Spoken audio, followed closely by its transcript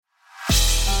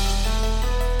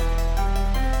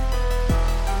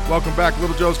Welcome back,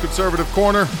 Little Joe's Conservative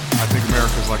Corner. I think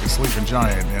America's like a sleeping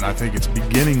giant, and I think it's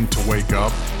beginning to wake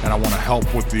up, and I want to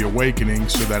help with the awakening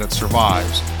so that it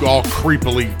survives. All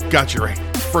creepily got your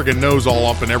friggin' nose all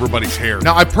up in everybody's hair.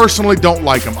 Now, I personally don't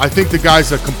like him. I think the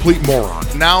guy's a complete moron.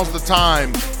 Now's the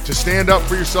time to stand up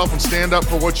for yourself and stand up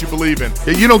for what you believe in.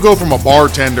 You don't go from a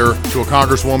bartender to a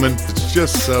congresswoman. It's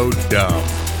just so dumb.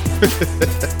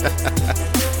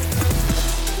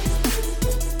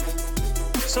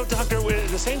 So, Doctor, at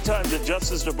the same time, the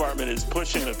Justice Department is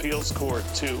pushing the appeals court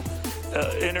to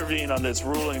intervene on this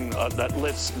ruling that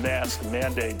lifts mask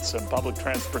mandates and public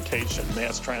transportation,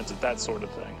 mass transit, that sort of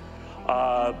thing.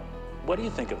 What do you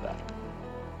think of that?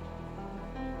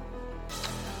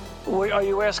 Are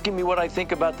you asking me what I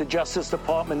think about the Justice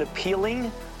Department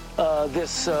appealing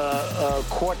this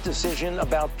court decision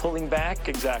about pulling back?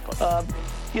 Exactly.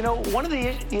 One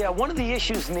of the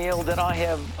issues, Neil, that I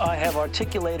have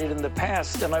articulated in the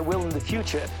past, and I will in the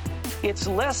future, it's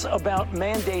less about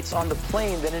mandates on the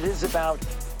plane than it is about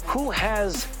who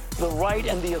has the right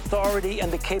and the authority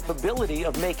and the capability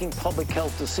of making public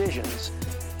health decisions.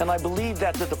 And I believe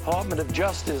that the Department of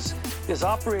Justice is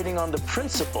operating on the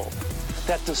principle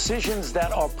that decisions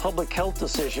that are public health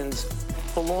decisions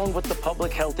belong with the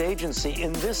public health agency,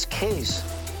 in this case,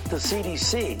 the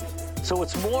CDC. So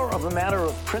it's more of a matter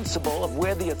of principle of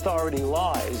where the authority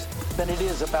lies than it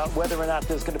is about whether or not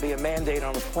there's going to be a mandate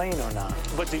on a plane or not.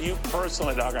 But do you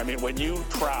personally, Doc, I mean, when you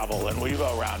travel and when you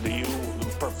go around, do you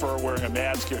prefer wearing a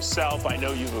mask yourself? I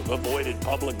know you've avoided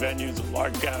public venues of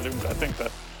large gatherings. I think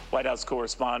the White House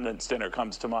Correspondents' Dinner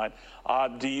comes to mind.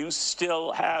 Do you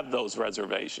still have those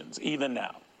reservations, even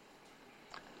now?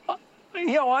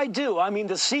 I do. I mean,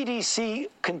 the CDC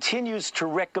continues to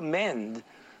recommend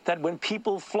that when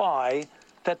people fly,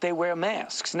 that they wear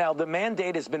masks. Now, the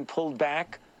mandate has been pulled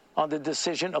back on the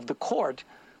decision of the court,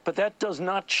 but that does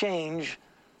not change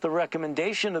the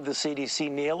recommendation of the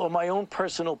CDC, Neil, or my own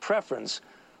personal preference.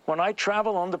 When I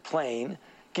travel on the plane,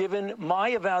 given my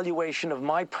evaluation of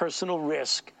my personal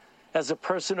risk as a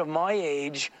person of my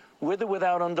age, with or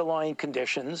without underlying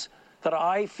conditions, that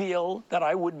I feel that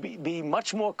I would be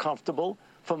much more comfortable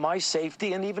for my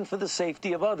safety and even for the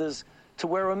safety of others to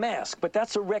wear a mask. But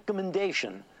that's a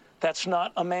recommendation. That's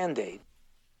not a mandate.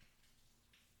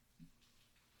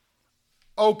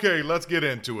 Okay, let's get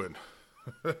into it.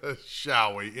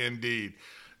 Shall we? Indeed.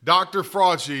 Dr.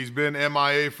 Fauci's been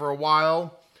MIA for a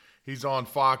while. He's on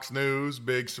Fox News.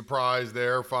 Big surprise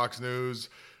there, Fox News.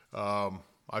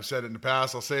 I've said it in the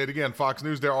past. I'll say it again. Fox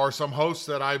News, there are some hosts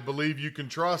that I believe you can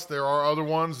trust. There are other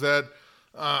ones that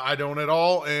I don't at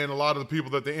all. And a lot of the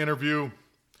people that they interview,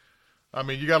 I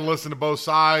mean, you got to listen to both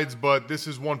sides, but this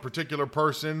is one particular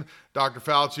person, Dr.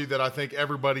 Fauci, that I think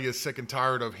everybody is sick and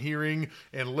tired of hearing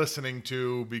and listening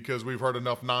to because we've heard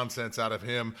enough nonsense out of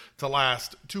him to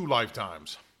last 2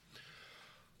 lifetimes.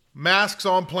 Masks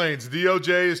on planes.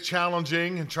 DOJ is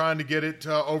challenging and trying to get it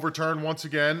overturned once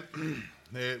again.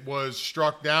 It was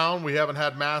struck down. We haven't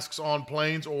had masks on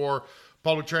planes or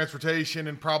public transportation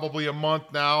in probably a month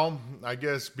now, I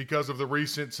guess because of the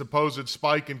recent supposed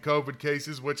spike in COVID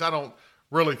cases, which I don't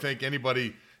really think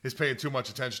anybody is paying too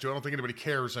much attention to. I don't think anybody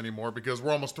cares anymore because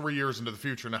we're almost 3 years into the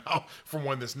future now from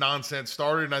when this nonsense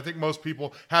started, and I think most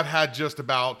people have had just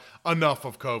about enough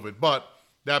of COVID. But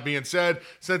that being said,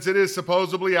 since it is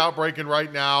supposedly outbreaking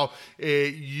right now,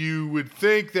 you would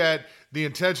think that the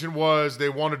intention was they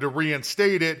wanted to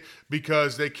reinstate it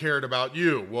because they cared about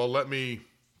you. Well, let me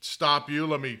stop you.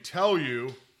 Let me tell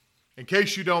you, in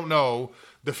case you don't know,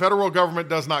 the federal government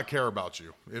does not care about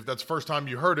you. If that's the first time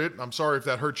you heard it, I'm sorry if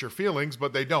that hurts your feelings,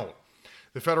 but they don't.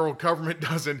 The federal government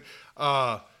doesn't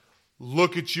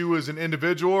look at you as an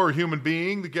individual or a human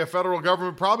being. The federal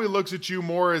government probably looks at you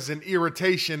more as an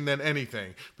irritation than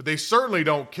anything, but they certainly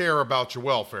don't care about your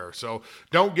welfare. So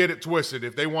don't get it twisted.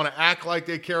 If they want to act like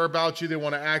they care about you, they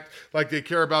want to act like they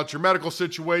care about your medical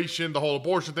situation, the whole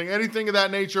abortion thing, anything of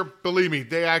that nature, believe me,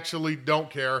 they actually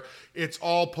don't care. It's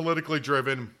all politically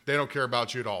driven. They don't care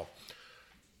about you at all.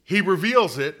 He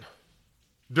reveals it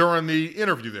during the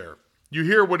interview there. You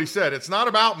hear what he said. It's not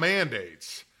about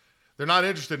mandates. They're not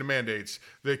interested in mandates.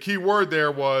 The key word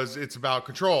there was it's about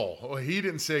control. Well, he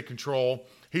didn't say control.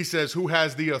 He says who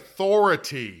has the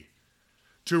authority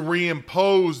to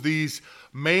reimpose these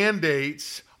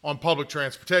mandates on public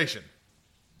transportation.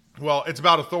 Well, it's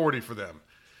about authority for them.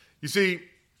 You see,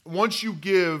 once you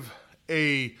give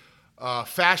a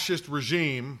fascist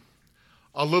regime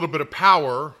a little bit of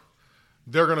power,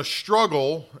 they're going to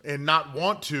struggle and not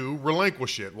want to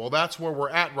relinquish it. Well, that's where we're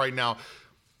at right now.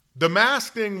 The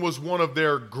mask thing was one of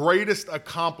their greatest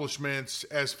accomplishments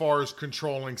as far as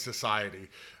controlling society.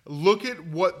 Look at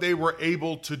what they were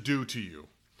able to do to you.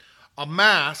 a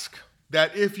mask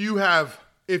that if you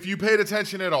paid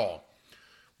attention at all,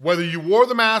 whether you wore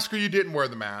the mask or you didn't wear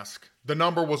the mask, the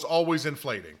number was always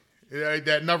inflating.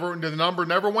 The number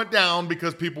never went down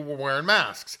because people were wearing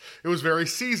masks. It was very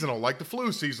seasonal, like the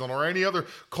flu season or any other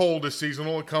cold is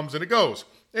seasonal. It comes and it goes.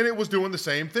 And it was doing the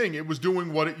same thing. It was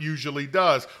doing what it usually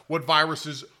does, what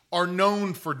viruses are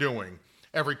known for doing.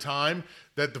 Every time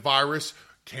that the virus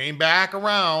came back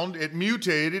around, it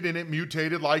mutated, and it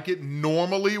mutated like it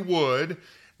normally would,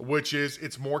 which is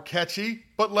it's more catchy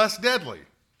but less deadly.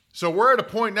 So we're at a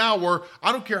point now where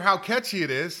I don't care how catchy it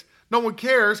is. No one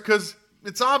cares because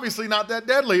it's obviously not that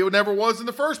deadly. It never was in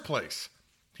the first place.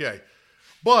 Okay.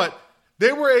 But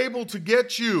they were able to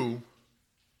get you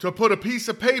to put a piece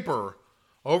of paper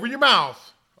over your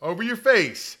mouth, over your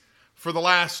face for the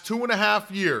last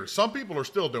 2.5 years. Some people are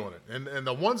still doing it. And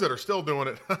the ones that are still doing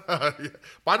it,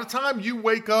 by the time you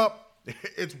wake up,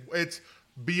 it's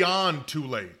beyond too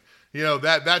late. You know,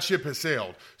 that ship has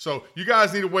sailed. So you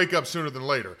guys need to wake up sooner than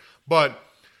later. But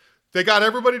they got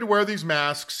everybody to wear these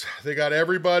masks. They got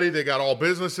all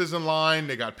businesses in line.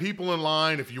 They got people in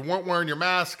line. If you weren't wearing your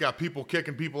mask, got people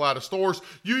kicking people out of stores.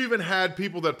 You even had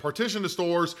people that partitioned the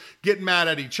stores getting mad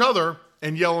at each other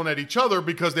and yelling at each other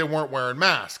because they weren't wearing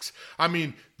masks. I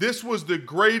mean, this was the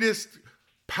greatest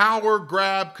power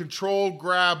grab, control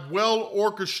grab,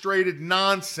 well-orchestrated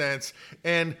nonsense,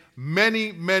 and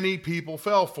many, many people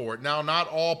fell for it. Now, not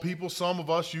all people. Some of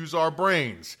us use our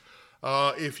brains.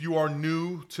 If you are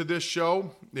new to this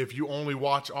show, if you only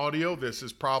watch audio, this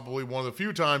is probably one of the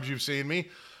few times you've seen me.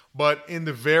 But in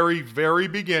the very, very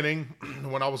beginning,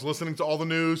 when I was listening to all the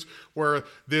news where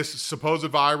this supposed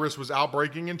virus was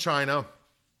outbreaking in China,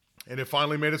 and it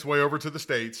finally made its way over to the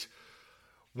States,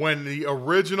 when the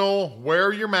original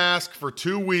wear your mask for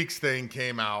 2 weeks thing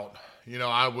came out, you know,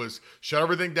 I was shut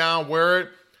everything down, wear it.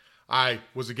 I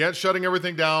was against shutting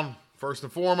everything down, first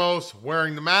and foremost,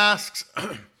 wearing the masks.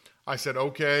 I said,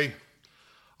 okay,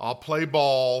 I'll play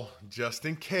ball just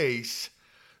in case.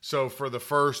 So for the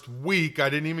first week, I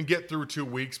didn't even get through 2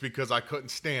 weeks because I couldn't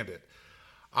stand it.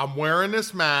 I'm wearing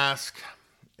this mask,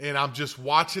 and I'm just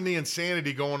watching the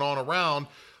insanity going on around.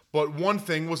 But one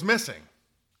thing was missing,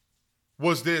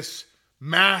 was this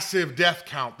massive death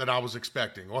count that I was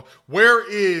expecting. Well, where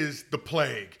is the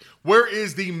plague? Where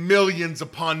is the millions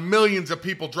upon millions of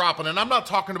people dropping? And I'm not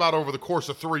talking about over the course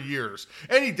of 3 years.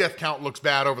 Any death count looks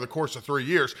bad over the course of 3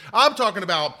 years. I'm talking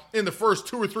about in the first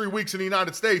 2 or 3 weeks in the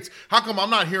United States. How come I'm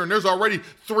not hearing there's already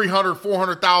 300,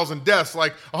 400,000 deaths?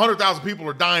 Like 100,000 people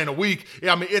are dying a week.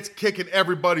 I mean, it's kicking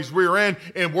everybody's rear end,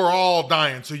 and we're all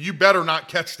dying. So you better not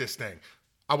catch this thing.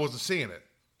 I wasn't seeing it.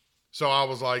 So I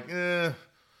was like,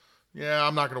 yeah,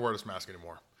 I'm not going to wear this mask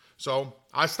anymore. So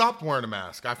I stopped wearing a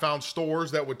mask. I found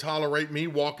stores that would tolerate me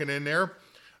walking in there.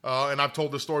 And I've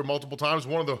told this story multiple times.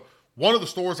 One of the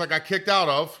stores I got kicked out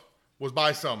of was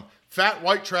by some fat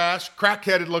white trash,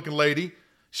 crack-headed looking lady.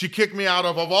 She kicked me out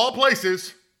of all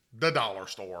places, the dollar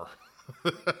store.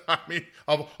 I mean,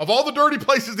 of all the dirty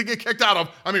places to get kicked out of,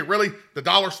 I mean, really, the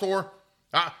dollar store?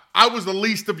 I was the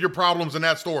least of your problems in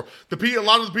that store. A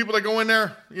lot of the people that go in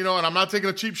there, you know, and I'm not taking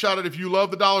a cheap shot at if you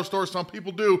love the dollar store, some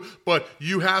people do, but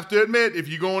you have to admit, if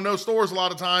you go in those stores a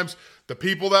lot of times, the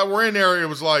people that were in there, it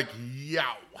was like,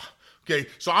 yow. Okay,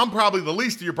 so I'm probably the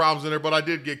least of your problems in there, but I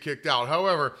did get kicked out.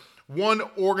 However, one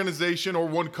organization or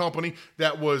one company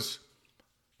that was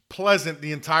pleasant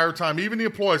the entire time, even the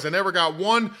employees, I never got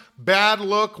one bad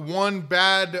look, one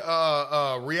bad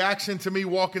reaction to me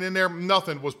walking in there,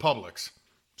 nothing, was Publix.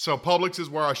 So Publix is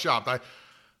where I shopped.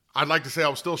 I'd like to say I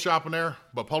was still shopping there,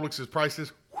 but Publix's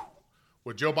prices,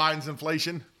 with Joe Biden's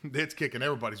inflation, it's kicking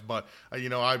everybody's butt. You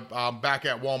know, I'm back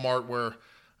at Walmart where,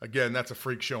 again, that's a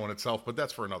freak show in itself, but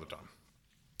that's for another time.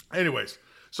 Anyways,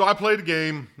 so I played a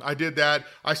game. I did that.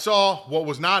 I saw what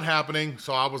was not happening,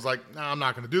 so I was like, nah, I'm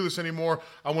not going to do this anymore.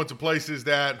 I went to places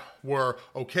that were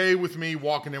okay with me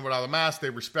walking in without a mask. They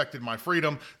respected my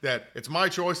freedom, that it's my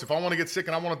choice. If I want to get sick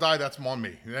and I want to die, that's on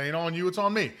me. It ain't on you, it's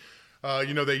on me.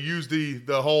 You know, they use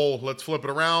the whole, let's flip it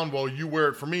around. Well, you wear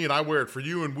it for me and I wear it for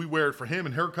you and we wear it for him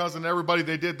and her cousin, everybody.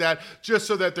 They did that just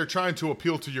so that they're trying to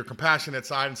appeal to your compassionate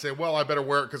side and say, well, I better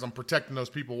wear it because I'm protecting those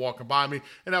people walking by me.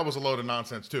 And that was a load of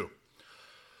nonsense too.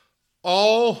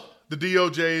 All the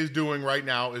DOJ is doing right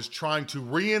now is trying to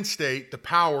reinstate the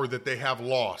power that they have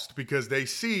lost, because they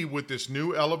see with this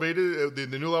new elevated,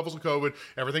 the new levels of COVID,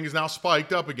 everything is now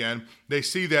spiked up again. They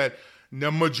see that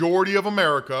the majority of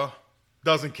America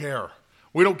doesn't care.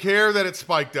 We don't care that it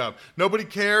spiked up. Nobody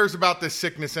cares about this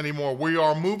sickness anymore. We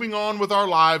are moving on with our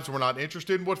lives. We're not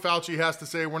interested in what Fauci has to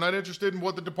say. We're not interested in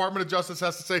what the Department of Justice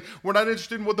has to say. We're not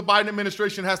interested in what the Biden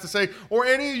administration has to say, or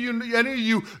any of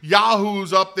you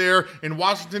yahoos up there in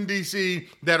Washington, D.C.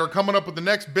 that are coming up with the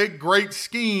next big, great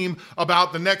scheme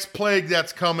about the next plague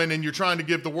that's coming, and you're trying to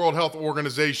give the World Health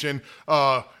Organization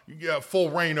full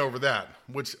reign over that,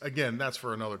 which, again, that's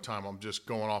for another time. I'm just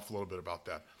going off a little bit about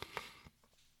that.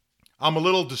 I'm a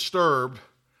little disturbed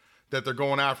that they're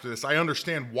going after this. I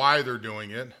understand why they're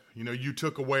doing it. You know, you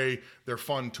took away their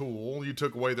fun tool. You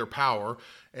took away their power.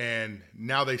 And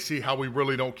now they see how we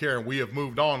really don't care. And we have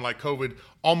moved on like COVID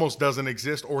almost doesn't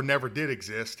exist or never did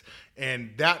exist. And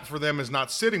that for them is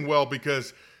not sitting well,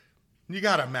 because you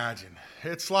got to imagine,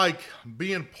 it's like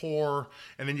being poor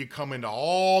and then you come into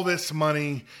all this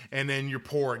money and then you're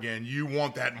poor again. You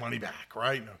want that money back,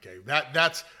 right? Okay,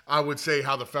 that's, I would say,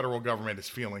 how the federal government is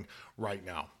feeling right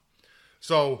now.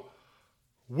 So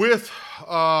with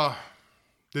the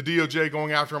DOJ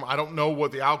going after him, I don't know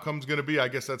what the outcome's going to be. I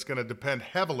guess that's going to depend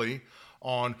heavily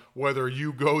on whether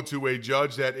you go to a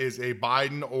judge that is a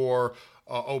Biden or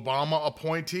Obama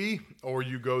appointee, or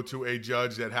you go to a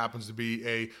judge that happens to be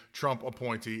a Trump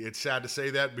appointee. It's sad to say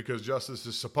that, because justice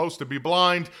is supposed to be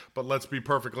blind, but let's be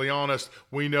perfectly honest.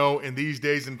 We know in these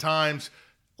days and times,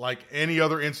 like any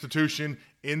other institution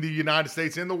in the United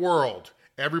States, in the world,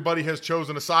 everybody has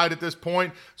chosen a side at this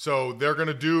point, so they're going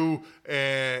to do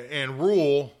and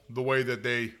rule the way that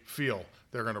they feel.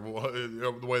 They're going to rule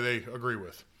the way they agree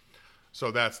with.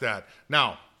 So that's that.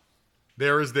 Now,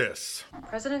 there is this.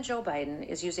 President Joe Biden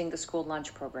is using the school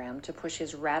lunch program to push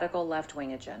his radical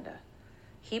left-wing agenda.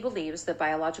 He believes that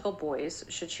biological boys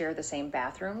should share the same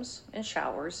bathrooms and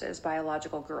showers as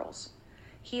biological girls.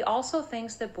 He also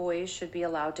thinks that boys should be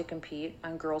allowed to compete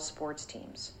on girls' sports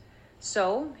teams.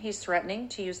 So he's threatening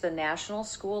to use the National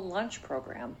School Lunch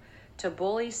Program to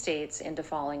bully states into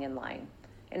falling in line.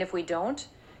 And if we don't,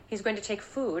 he's going to take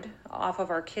food off of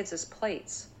our kids'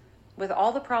 plates. With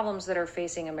all the problems that are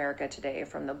facing America today,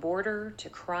 from the border to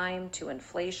crime to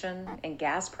inflation and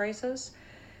gas prices,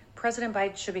 President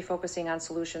Biden should be focusing on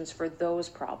solutions for those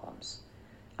problems.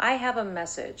 I have a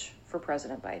message for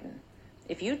President Biden.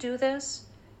 If you do this,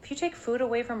 if you take food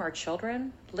away from our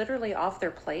children, literally off their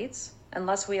plates,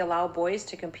 unless we allow boys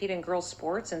to compete in girls'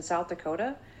 sports in South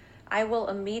Dakota, I will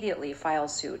immediately file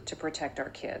suit to protect our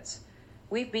kids.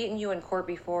 We've beaten you in court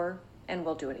before, and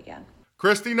we'll do it again.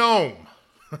 Kristi Noem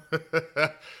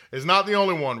is not the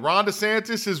only one. Ron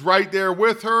DeSantis is right there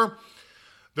with her.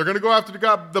 They're going to go after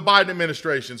the Biden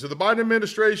administration. So the Biden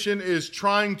administration is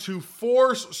trying to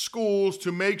force schools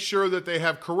to make sure that they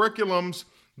have curriculums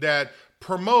that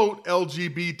promote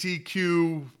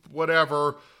LGBTQ,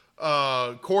 whatever,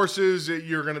 courses.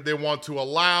 They want to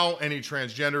allow any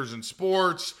transgenders in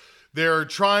sports. They're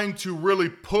trying to really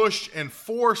push and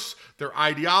force their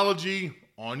ideology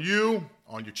on you,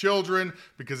 on your children,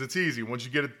 because it's easy. Once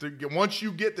you get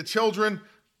the children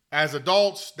as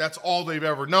adults, that's all they've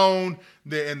ever known.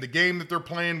 And the game that they're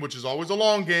playing, which is always a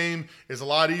long game, is a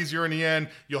lot easier in the end.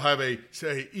 You'll have a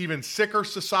even sicker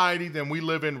society than we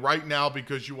live in right now,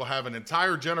 because you will have an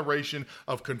entire generation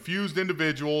of confused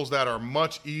individuals that are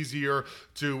much easier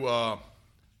to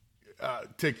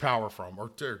take power from, or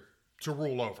to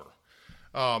rule over.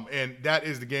 And that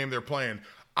is the game they're playing.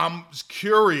 I'm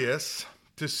curious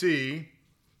to see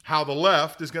how the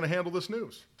left is going to handle this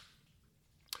news.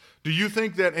 Do you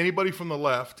think that anybody from the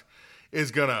left is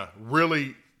going to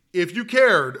really, if you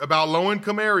cared about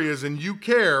low-income areas and you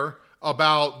care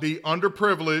about the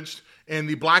underprivileged and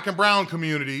the black and brown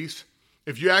communities,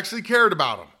 if you actually cared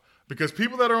about them, because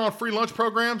people that are on free lunch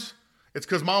programs, it's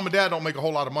because mom and dad don't make a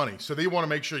whole lot of money, so they want to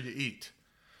make sure you eat.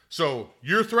 So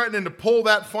you're threatening to pull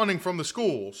that funding from the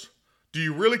schools. Do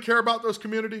you really care about those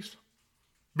communities?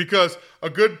 Because a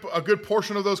good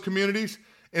portion of those communities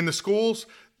in the schools,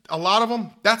 a lot of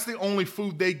them, that's the only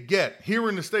food they get. Here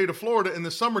in the state of Florida, in the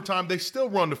summertime, they still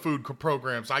run the food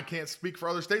programs. I can't speak for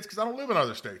other states because I don't live in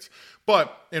other states.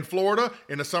 But in Florida,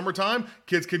 in the summertime,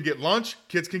 kids can get lunch,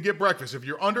 kids can get breakfast. If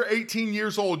you're under 18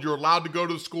 years old, you're allowed to go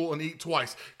to the school and eat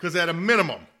twice. Because at a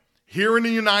minimum, here in the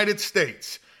United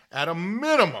States, at a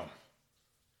minimum,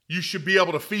 you should be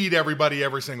able to feed everybody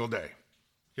every single day.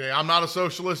 Okay, I'm not a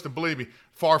socialist, and believe me,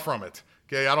 far from it.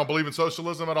 Okay, I don't believe in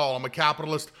socialism at all. I'm a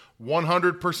capitalist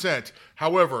 100%.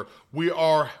 However, we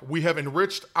have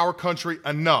enriched our country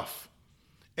enough,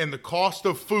 and the cost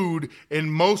of food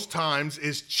in most times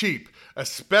is cheap,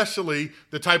 especially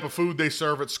the type of food they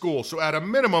serve at school. So at a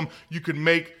minimum, you can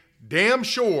make damn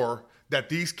sure that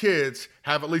these kids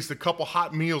have at least a couple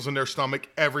hot meals in their stomach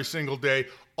every single day,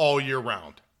 all year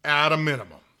round, at a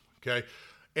minimum. okay?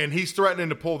 And he's threatening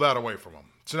to pull that away from them.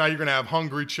 So now you're going to have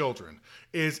hungry children.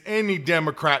 Is any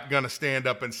Democrat going to stand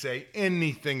up and say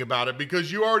anything about it?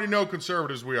 Because you already know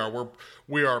conservatives we are.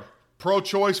 We are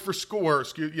pro-choice for school,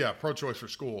 pro-choice for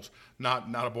schools, not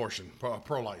abortion,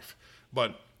 pro-life.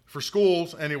 But for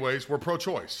schools, anyways, we're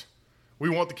pro-choice. We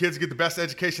want the kids to get the best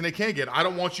education they can get. I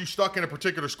don't want you stuck in a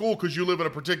particular school because you live in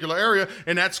a particular area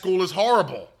and that school is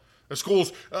horrible. The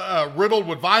school's riddled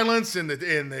with violence and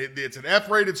it's an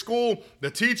F-rated school.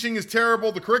 The teaching is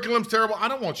terrible. The curriculum's terrible. I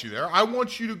don't want you there. I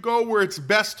want you to go where it's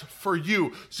best for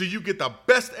you so you get the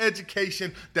best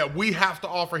education that we have to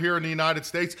offer here in the United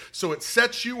States so it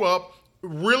sets you up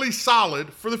really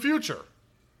solid for the future.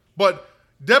 But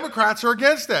Democrats are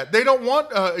against that. They don't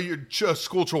want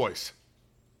school choice.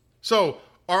 So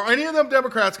are any of them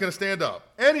Democrats going to stand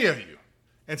up, any of you,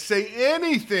 and say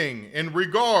anything in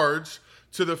regards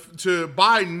to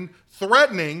Biden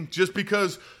threatening just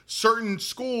because certain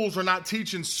schools are not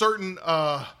teaching certain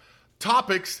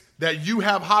topics that you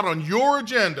have hot on your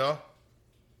agenda?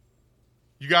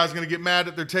 You guys going to get mad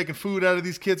that they're taking food out of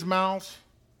these kids' mouths?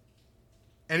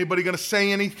 Anybody going to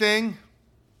say anything?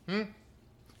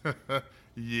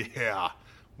 Yeah,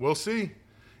 we'll see.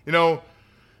 You know,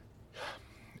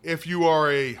 if you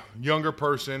are a younger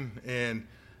person, and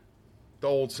the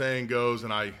old saying goes,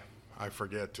 and I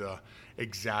forget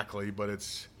exactly, but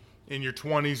it's in your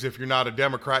 20s, if you're not a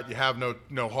Democrat, you have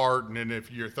no heart, and then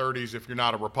if you're 30s, if you're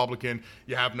not a Republican,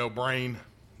 you have no brain.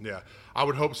 Yeah, I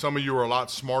would hope some of you are a lot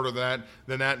smarter than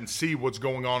that and see what's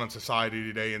going on in society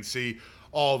today and see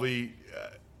all the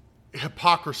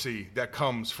hypocrisy that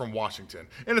comes from Washington.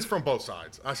 And it's from both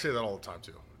sides. I say that all the time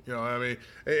too. You know what I mean?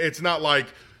 It's not like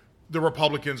the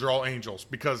Republicans are all angels,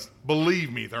 because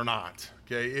believe me, they're not.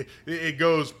 Okay, it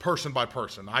goes person by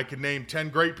person. I could name 10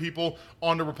 great people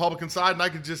on the Republican side, and I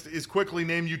could just as quickly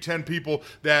name you 10 people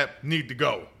that need to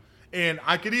go. And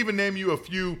I could even name you a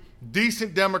few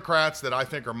decent Democrats that I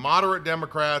think are moderate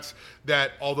Democrats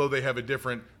that, although they have a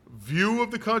different view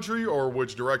of the country or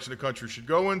which direction the country should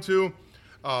go into,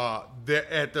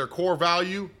 at their core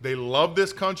value, they love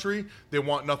this country. They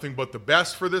want nothing but the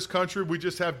best for this country. We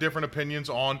just have different opinions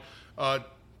on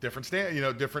different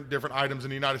items in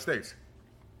the United States.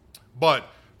 But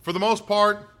for the most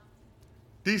part,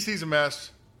 DC's a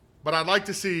mess. But I'd like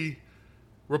to see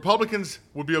Republicans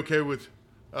would be okay with,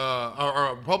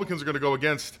 or Republicans are going to go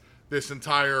against this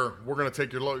entire, we're going to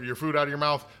take your food out of your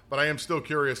mouth. But I am still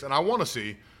curious, and I want to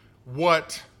see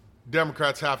what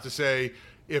Democrats have to say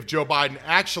if Joe Biden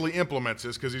actually implements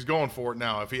this, because he's going for it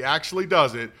now. If he actually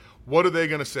does it, what are they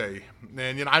going to say?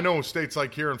 And I know states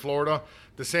like here in Florida,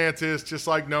 DeSantis, just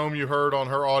like Noem you heard on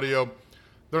her audio,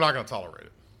 they're not going to tolerate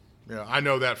it. I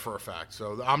know that for a fact.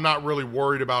 So I'm not really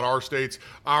worried about our states.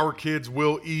 Our kids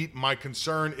will eat. My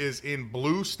concern is in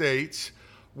blue states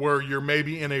where you're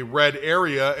maybe in a red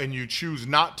area and you choose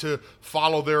not to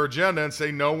follow their agenda and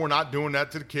say, no, we're not doing that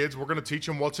to the kids. We're going to teach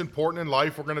them what's important in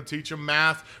life. We're going to teach them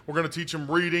math. We're going to teach them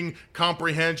reading,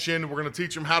 comprehension. We're going to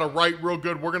teach them how to write real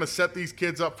good. We're going to set these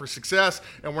kids up for success,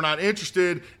 and we're not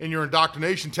interested in your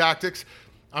indoctrination tactics.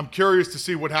 I'm curious to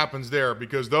see what happens there,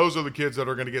 because those are the kids that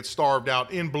are going to get starved out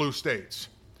in blue states.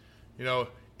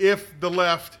 If the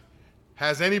left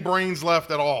has any brains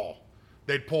left at all,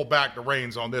 they'd pull back the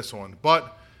reins on this one.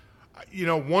 But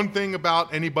one thing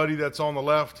about anybody that's on the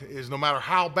left is no matter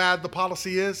how bad the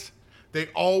policy is, they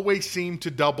always seem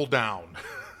to double down.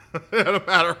 No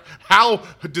matter how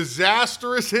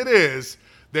disastrous it is,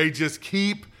 they just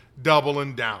keep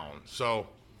doubling down. So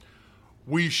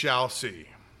we shall see.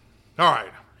 All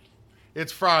right.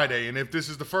 It's Friday, and if this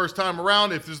is the first time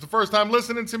around, if this is the first time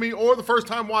listening to me or the first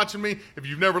time watching me, if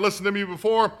you've never listened to me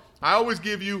before, I always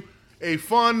give you a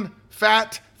fun,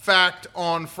 fat fact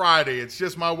on Friday. It's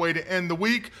just my way to end the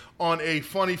week on a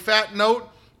funny fat note.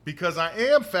 Because I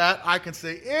am fat, I can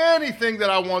say anything that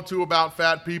I want to about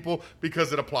fat people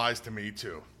because it applies to me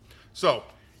too. So,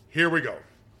 here we go.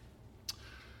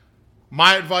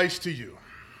 My advice to you,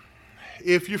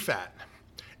 if you're fat,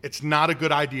 it's not a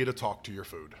good idea to talk to your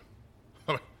food.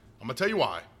 I'm going to tell you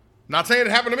why. I'm not saying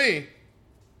it happened to me.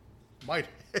 Might.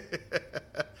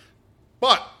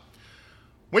 But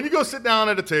when you go sit down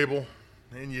at a table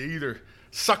and you either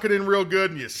suck it in real good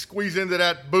and you squeeze into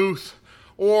that booth,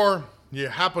 or you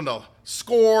happen to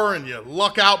score and you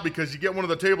luck out because you get one of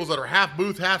the tables that are half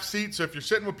booth, half seat. So if you're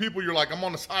sitting with people, you're like, I'm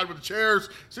on the side with the chairs,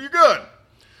 so you're good.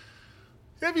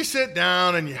 If you sit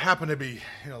down and you happen to be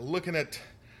looking at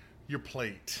your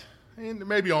plate, and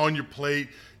maybe on your plate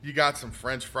you got some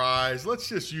French fries. Let's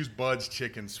just use Bud's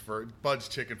Chicken, for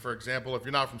example. If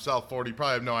you're not from South Florida, you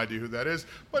probably have no idea who that is,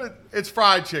 but it's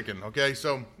fried chicken, okay?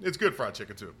 So it's good fried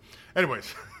chicken too.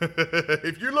 Anyways,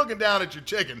 if you're looking down at your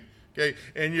chicken, okay,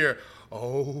 and you're,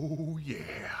 oh yeah,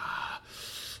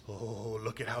 oh,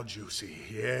 look at how juicy.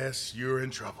 Yes, you're in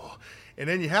trouble. And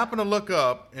then you happen to look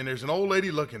up, and there's an old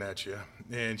lady looking at you,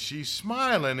 and she's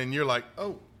smiling, and you're like,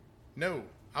 oh, no,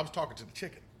 I was talking to the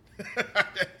chicken.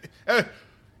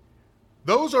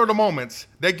 Those are the moments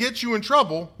that get you in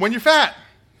trouble when you're fat.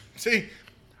 See,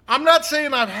 I'm not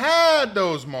saying I've had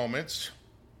those moments.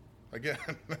 Again,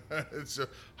 it's a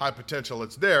high potential,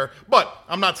 it's there. But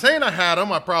I'm not saying I had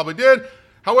them. I probably did.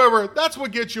 However, that's what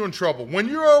gets you in trouble. When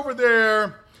you're over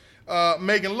there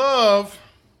making love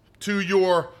to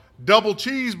your double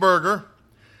cheeseburger,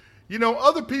 you know,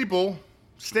 other people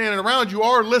standing around you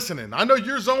are listening. I know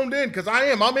you're zoned in because I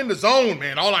am. I'm in the zone,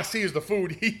 man. All I see is the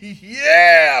food.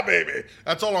 Yeah, baby.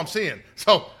 That's all I'm seeing.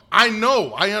 So I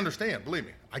know, I understand. Believe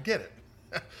me, I get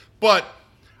it. But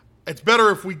it's better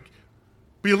if we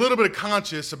be a little bit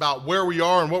conscious about where we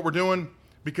are and what we're doing,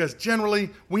 because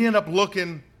generally we end up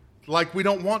looking like we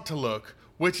don't want to look,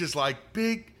 which is like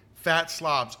big fat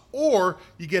slobs. Or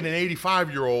you get an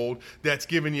 85-year-old that's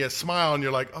giving you a smile and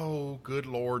you're like, oh, good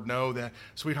Lord, no, that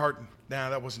sweetheart,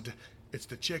 nah, that wasn't, it's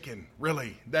the chicken,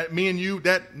 really. That me and you,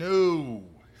 that, no.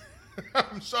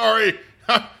 I'm sorry.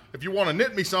 If you want to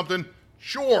knit me something,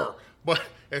 sure. But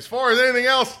as far as anything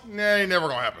else, nah, ain't never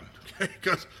going to happen. Okay?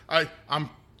 Because I'm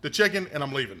the chicken and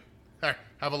I'm leaving. Hey,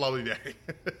 have a lovely day.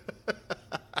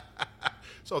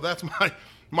 So that's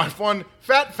my fun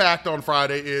fat fact on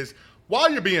Friday is, while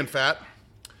you're being fat,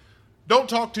 don't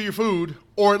talk to your food,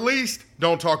 or at least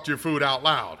don't talk to your food out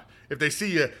loud. If they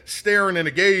see you staring in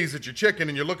a gaze at your chicken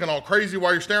and you're looking all crazy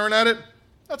while you're staring at it,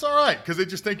 that's all right, because they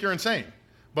just think you're insane.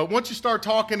 But once you start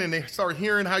talking and they start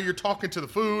hearing how you're talking to the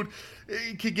food,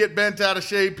 it could get bent out of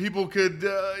shape. People could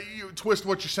twist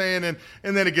what you're saying, and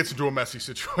then it gets into a messy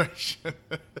situation.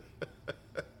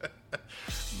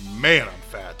 Man, I'm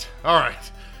fat. All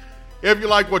right. If you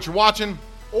like what you're watching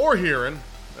or hearing,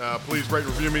 please rate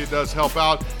and review me. It does help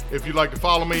out. If you'd like to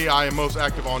follow me, I am most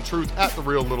active on Truth at The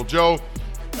Real Little Joe.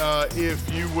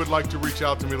 If you would like to reach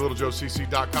out to me,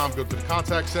 littlejoecc.com, go to the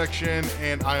contact section,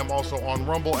 and I am also on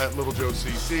Rumble at Little Joe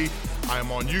CC. I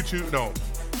am on YouTube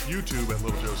at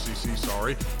Little Joe CC,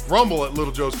 sorry. Rumble at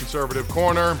Little Joe's Conservative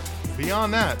Corner.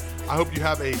 Beyond that, I hope you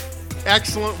have a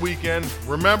excellent weekend.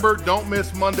 Remember, don't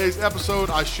miss Monday's episode.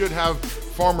 I should have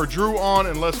Farmer Drew on,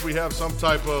 unless we have some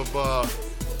type of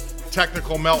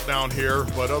technical meltdown here,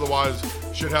 but otherwise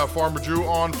should have Farmer Drew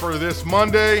on for this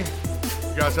Monday.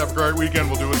 You guys have a great weekend.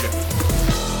 We'll do it again.